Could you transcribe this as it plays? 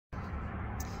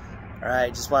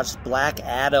Alright, just watched Black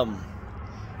Adam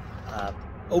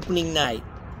opening night,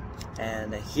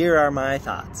 and here are my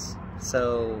thoughts.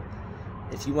 So,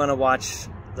 if you want to watch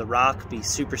The Rock be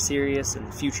super serious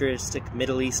in futuristic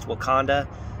Middle East Wakanda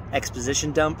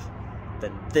exposition dump,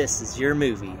 then this is your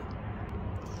movie.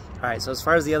 Alright, so as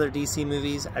far as the other DC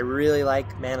movies, I really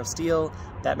like Man of Steel,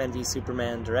 Batman v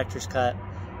Superman Director's Cut,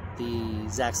 the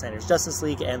Zack Snyder's Justice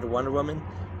League, and Wonder Woman.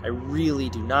 I really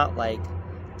do not like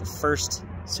the first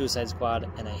Suicide Squad,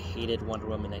 and I hated Wonder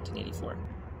Woman 1984.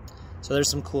 So there's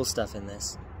some cool stuff in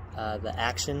this. The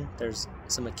action, there's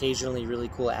some occasionally really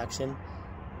cool action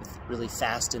with really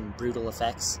fast and brutal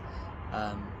effects.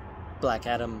 Black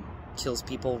Adam kills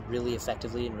people really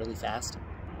effectively and really fast.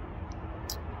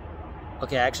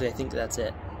 Okay, actually I think that's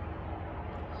it.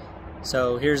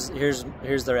 So here's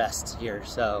the rest here.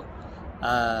 So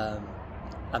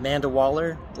Amanda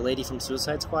Waller, the lady from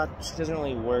Suicide Squad, she doesn't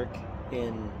really work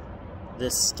in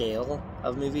this scale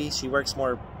of movie. She works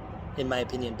more, in my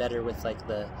opinion, better with like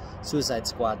the Suicide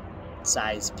Squad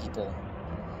size people.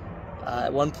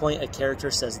 At one point a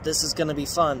character says, "This is gonna be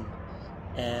fun,"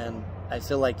 and I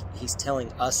feel like he's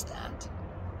telling us that,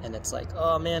 and it's like,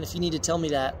 oh man, if you need to tell me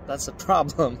that, that's a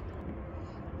problem.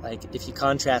 Like, if you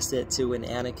contrast it to when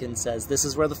Anakin says, "This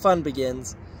is where the fun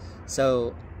begins."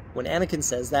 So when Anakin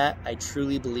says that, I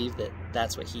truly believe that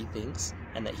that's what he thinks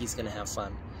and that he's gonna have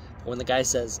fun. But when the guy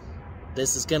says,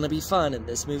 "This is gonna be fun" in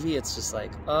this movie, it's just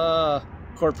like,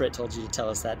 corporate told you to tell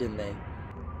us that, didn't they?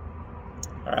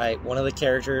 Alright, one of the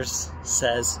characters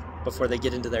says, before they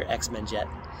get into their X-Men jet,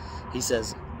 he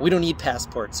says, "We don't need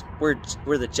passports, we're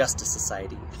the Justice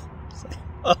Society." It's like,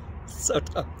 oh, so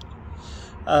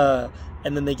dumb.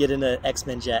 And then they get in an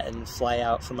X-Men jet and fly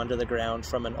out from under the ground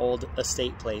from an old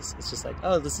estate place. It's just like,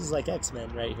 oh, this is like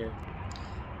X-Men right here.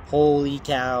 Holy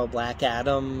cow, Black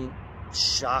Adam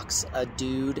shocks a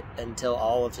dude until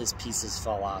all of his pieces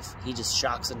fall off. He just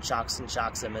shocks and shocks and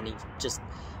shocks him, and he just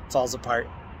falls apart.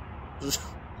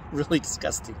 Really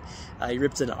disgusting. He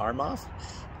rips an arm off,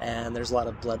 and there's a lot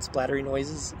of blood splattering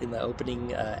noises in the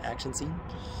opening action scene.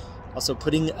 Also,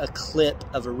 putting a clip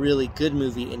of a really good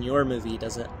movie in your movie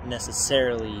doesn't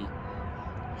necessarily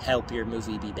help your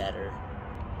movie be better.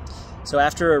 So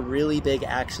after a really big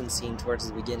action scene towards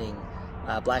the beginning,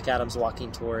 Black Adam's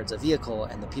walking towards a vehicle,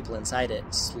 and the people inside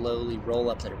it slowly roll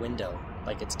up their window,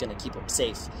 like it's going to keep him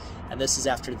safe. And this is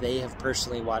after they have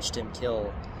personally watched him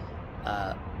kill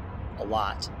a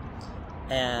lot.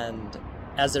 And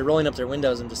as they're rolling up their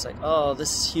windows, I'm just like, oh,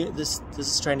 this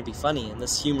is trying to be funny, and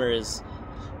this humor is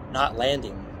not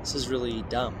landing. This is really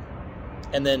dumb.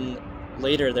 And then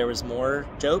later there was more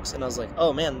jokes, and I was like,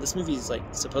 oh man, this movie is like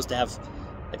supposed to have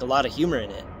like a lot of humor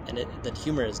in it, and the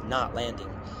humor is not landing.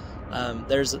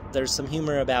 There's some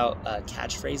humor about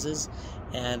catchphrases,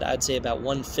 and I'd say about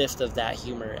 1/5 of that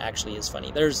humor actually is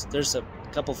funny. There's a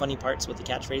couple funny parts with the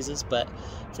catchphrases, but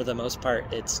for the most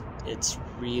part, it's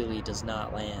really does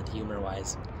not land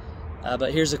humor-wise.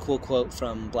 But here's a cool quote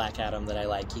from Black Adam that I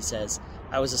like. He says,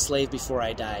 "I was a slave before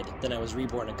I died, then I was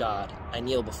reborn a god. I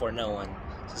kneel before no one."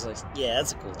 So it's like, yeah,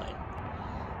 that's a cool line.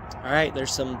 Alright,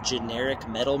 there's some generic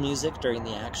metal music during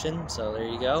the action, so there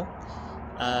you go.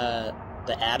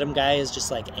 The Atom guy is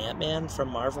just like Ant-Man from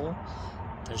Marvel.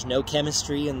 There's no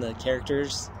chemistry in the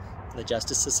characters, the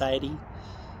Justice Society.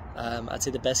 I'd say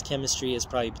the best chemistry is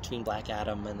probably between Black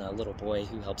Adam and the little boy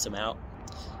who helps him out.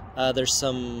 There's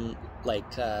some, like,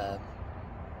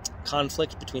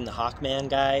 conflict between the Hawkman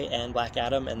guy and Black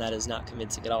Adam, and that is not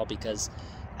convincing at all, because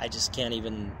I just can't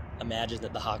even imagine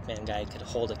that the Hawkman guy could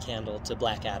hold a candle to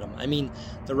Black Adam. I mean,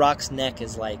 The Rock's neck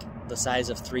is like the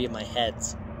size of 3 of my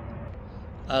heads.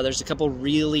 There's a couple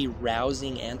really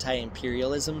rousing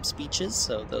anti-imperialism speeches,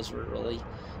 so those were really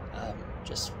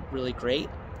just really great.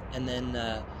 And then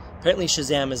apparently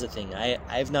Shazam is a thing.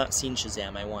 I've not seen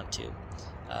Shazam. I want to,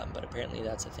 but apparently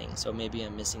that's a thing, so maybe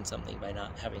I'm missing something by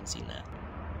not having seen that.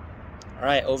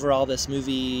 Alright, overall this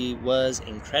movie was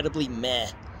incredibly meh.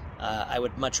 I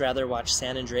would much rather watch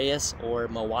San Andreas or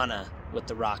Moana with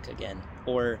The Rock again,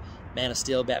 or Man of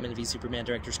Steel, Batman v Superman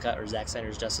Director's Cut, or Zack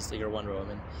Snyder's Justice League, or Wonder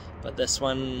Woman. But this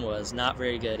one was not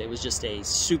very good. It was just a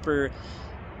super,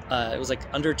 it was like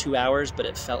under 2 hours, but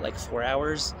it felt like 4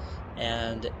 hours,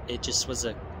 and it just was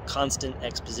a constant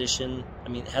exposition. I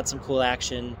mean, it had some cool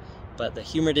action, but the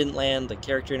humor didn't land, the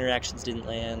character interactions didn't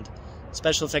land,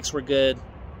 special effects were good.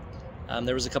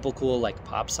 There was a couple cool like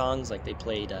pop songs, like they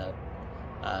played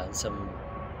some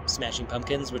Smashing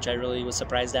Pumpkins, which I really was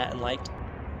surprised at and liked.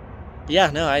 But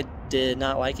yeah, no, I did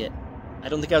not like it. I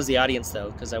don't think I was the audience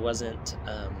though, because I wasn't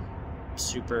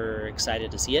super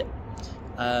excited to see it.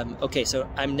 Okay, so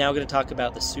I'm now going to talk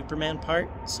about the Superman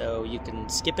part, so you can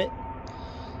skip it.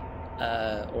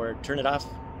 or turn it off,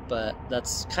 but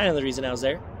that's kind of the reason I was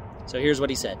there. So here's what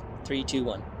he said. 3, 2,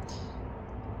 1.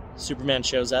 Superman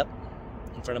shows up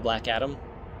in front of Black Adam,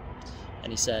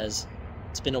 and he says,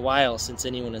 "It's been a while since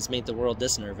anyone has made the world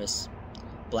this nervous.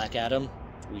 Black Adam,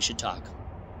 we should talk."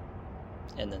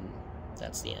 And then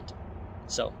that's the end.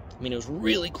 So, I mean, it was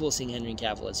really cool seeing Henry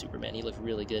Cavill as Superman. He looked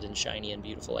really good and shiny and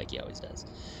beautiful like he always does.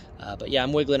 But yeah,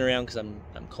 I'm wiggling around because I'm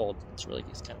cold. It's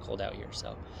kind of cold out here.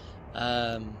 So,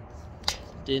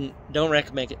 don't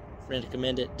recommend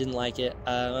it. Didn't like it.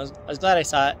 I was glad I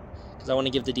saw it because I want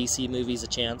to give the DC movies a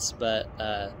chance, but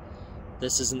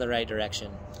this isn't the right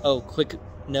direction. Oh, quick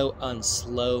note on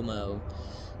slow-mo.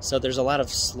 So there's a lot of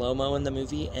slow-mo in the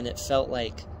movie, and it felt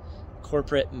like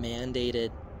corporate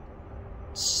mandated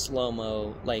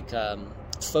slow-mo, like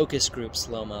focus group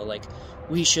slow-mo. Like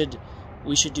we should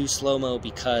do slow-mo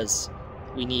because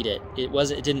we need it.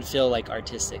 It didn't feel like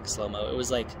artistic slow-mo. It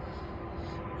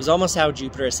was almost how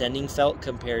Jupiter Ascending felt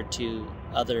compared to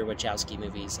other Wachowski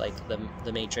movies, like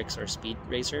the Matrix or Speed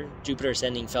Racer. Jupiter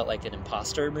Ascending felt like an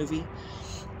imposter movie,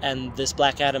 and this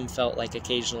Black Adam felt like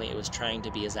occasionally it was trying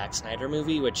to be a Zack Snyder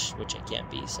movie, which it can't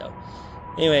be. So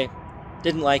anyway,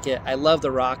 didn't like it. I love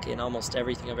The Rock in almost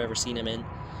everything I've ever seen him in.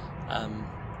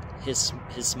 His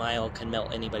smile can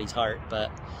melt anybody's heart,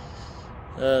 but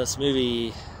this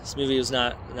movie was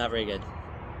not very good.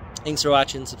 Thanks for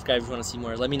watching. Subscribe if you want to see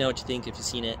more. Let me know what you think if you've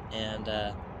seen it, and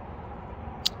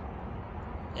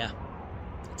yeah,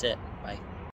 that's it.